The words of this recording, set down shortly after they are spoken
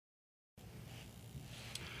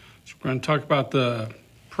So we're going to talk about the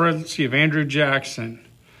presidency of Andrew Jackson.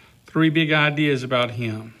 3 big ideas about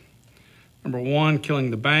him. Number 1, killing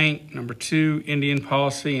the bank. Number 2, Indian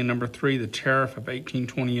policy. And number 3, the tariff of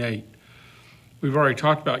 1828. We've already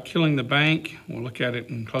talked about killing the bank. We'll look at it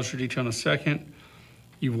in closer detail in a second.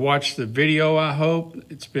 You've watched the video, I hope.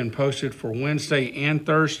 It's been posted for Wednesday and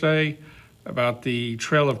Thursday about the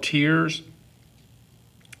Trail of Tears.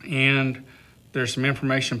 And there's some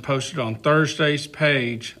information posted on Thursday's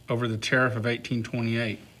page over the tariff of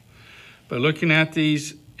 1828. But looking at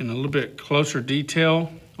these in a little bit closer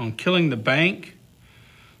detail, on killing the bank,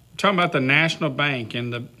 we're talking about the national bank.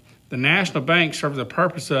 And the national bank served the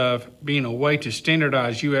purpose of being a way to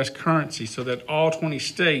standardize U.S. currency so that all 20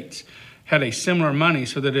 states had a similar money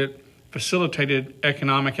so that it facilitated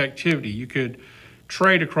economic activity. You could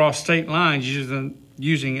trade across state lines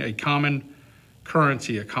using a common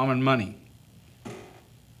currency, a common money.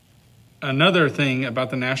 Another thing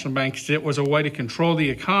about the national bank is it was a way to control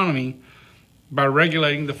the economy by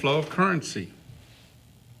regulating the flow of currency.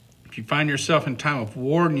 If you find yourself in time of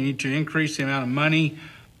war and you need to increase the amount of money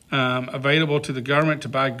available to the government to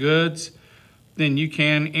buy goods, then you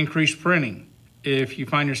can increase printing. If you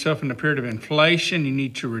find yourself in a period of inflation, you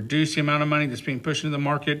need to reduce the amount of money that's being pushed into the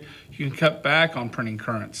market, you can cut back on printing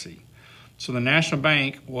currency. So the national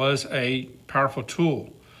bank was a powerful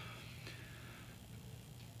tool.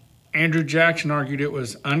 Andrew Jackson argued it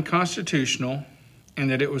was unconstitutional and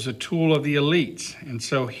that it was a tool of the elites. And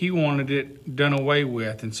so he wanted it done away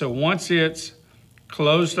with. And so once it's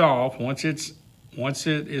closed off, once it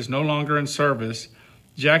is no longer in service,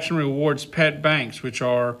 Jackson rewards pet banks, which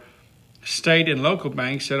are state and local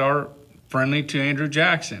banks that are friendly to Andrew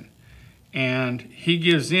Jackson. And he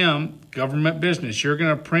gives them government business. You're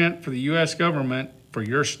going to print for the U.S. government, for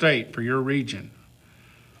your state, for your region.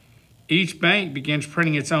 Each bank begins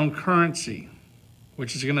printing its own currency,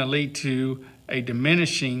 which is going to lead to a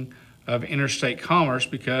diminishing of interstate commerce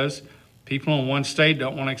because people in one state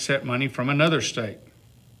don't want to accept money from another state.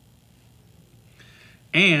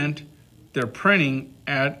 And they're printing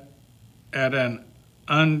at an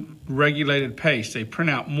unregulated pace. They print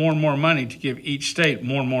out more and more money to give each state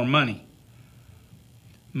more and more money.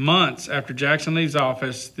 Months after Jackson leaves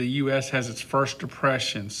office, the U.S. has its first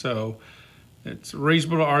depression. So it's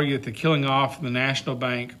reasonable to argue that the killing off of the national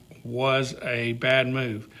bank was a bad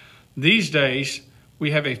move. These days,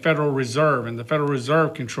 we have a Federal Reserve, and the Federal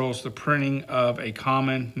Reserve controls the printing of a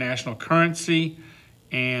common national currency.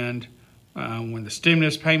 And when the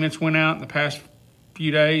stimulus payments went out in the past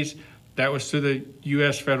few days, that was through the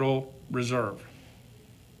U.S. Federal Reserve.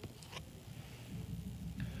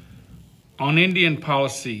 On Indian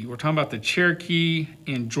policy, we're talking about the Cherokee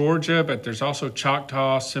in Georgia, but there's also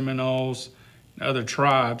Choctaw, Seminoles, and other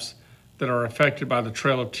tribes that are affected by the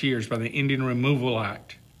Trail of Tears, by the Indian Removal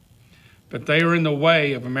Act. But they are in the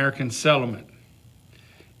way of American settlement.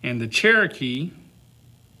 And the Cherokee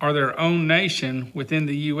are their own nation within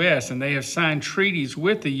the U.S., and they have signed treaties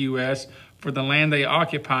with the U.S. for the land they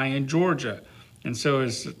occupy in Georgia. And so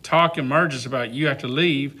as talk emerges about you have to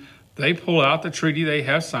leave, they pull out the treaty they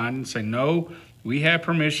have signed and say, no, we have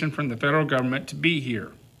permission from the federal government to be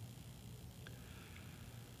here.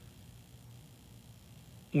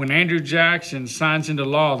 When Andrew Jackson signs into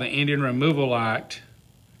law the Indian Removal Act,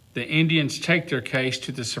 the Indians take their case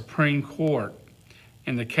to the Supreme Court.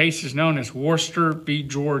 And the case is known as Worcester v.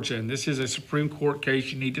 Georgia. And this is a Supreme Court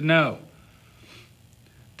case you need to know.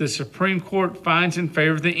 The Supreme Court finds in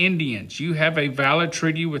favor of the Indians. You have a valid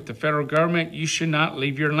treaty with the federal government. You should not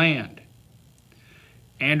leave your land.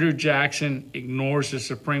 Andrew Jackson ignores the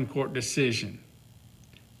Supreme Court decision.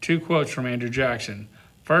 2 quotes from Andrew Jackson.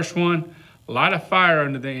 First one, light a fire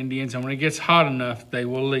under the Indians, and when it gets hot enough, they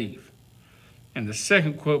will leave. And the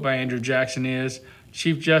second quote by Andrew Jackson is,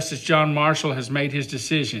 Chief Justice John Marshall has made his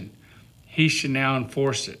decision. He should now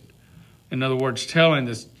enforce it. In other words, telling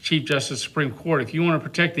the Chief Justice of the Supreme Court, if you want to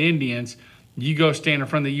protect the Indians, you go stand in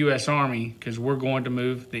front of the U.S. Army because we're going to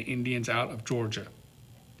move the Indians out of Georgia.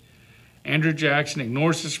 Andrew Jackson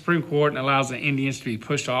ignores the Supreme Court and allows the Indians to be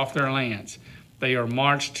pushed off their lands. They are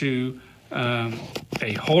marched to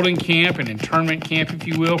a holding camp, an internment camp, if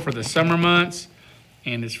you will, for the summer months,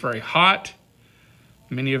 and it's very hot.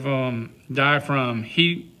 Many of them die from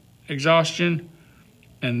heat exhaustion,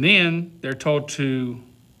 and then they're told to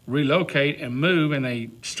relocate and move, and they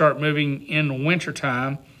start moving in the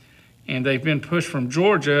wintertime, and they've been pushed from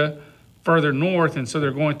Georgia further north, and so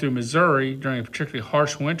they're going through Missouri during a particularly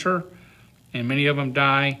harsh winter, and many of them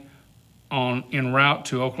die en route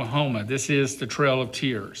to Oklahoma. This is the Trail of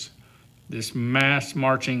Tears, this mass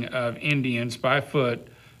marching of Indians by foot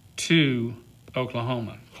to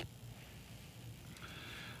Oklahoma.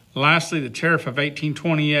 Lastly, the Tariff of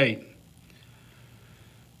 1828.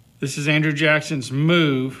 This is Andrew Jackson's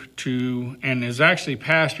move to, and is actually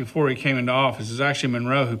passed before he came into office. It was actually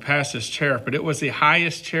Monroe who passed this tariff, but it was the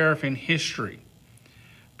highest tariff in history.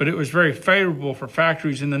 But it was very favorable for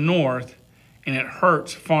factories in the North, and it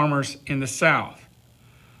hurts farmers in the South.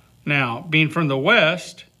 Now, being from the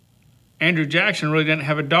West, Andrew Jackson really didn't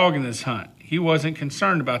have a dog in this hunt. He wasn't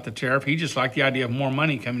concerned about the tariff. He just liked the idea of more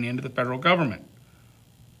money coming into the federal government.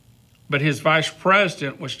 But his vice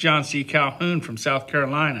president was John C. Calhoun from South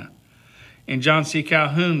Carolina. And John C.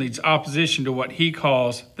 Calhoun leads opposition to what he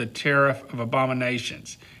calls the Tariff of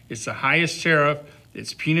Abominations. It's the highest tariff,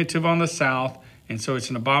 it's punitive on the South, and so it's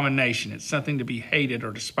an abomination. It's something to be hated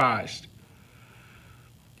or despised.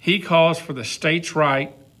 He calls for the state's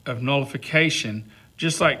right of nullification,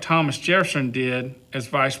 just like Thomas Jefferson did as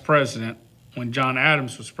vice president when John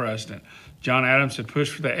Adams was president. John Adams had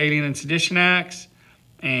pushed for the Alien and Sedition Acts,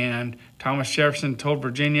 and Thomas Jefferson told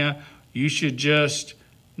Virginia, you should just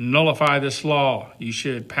nullify this law. You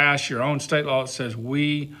should pass your own state law that says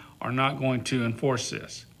we are not going to enforce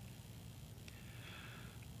this.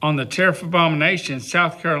 On the Tariff of Abomination,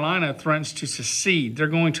 South Carolina threatens to secede. They're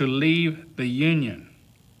going to leave the Union.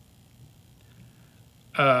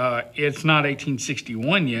 It's not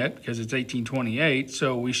 1861 yet because it's 1828,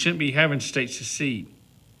 so we shouldn't be having states secede.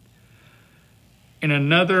 In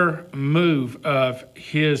another move of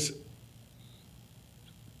his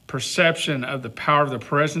perception of the power of the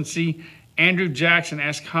presidency, Andrew Jackson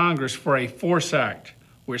asked Congress for a Force Act,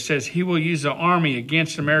 where it says he will use the army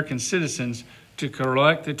against American citizens to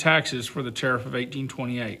collect the taxes for the Tariff of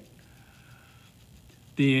 1828.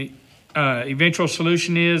 The eventual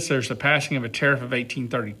solution is there's the passing of a tariff of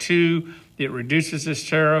 1832. It reduces this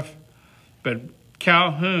tariff, but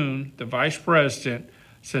Calhoun, the vice president,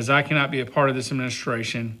 says, I cannot be a part of this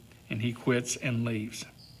administration, and he quits and leaves.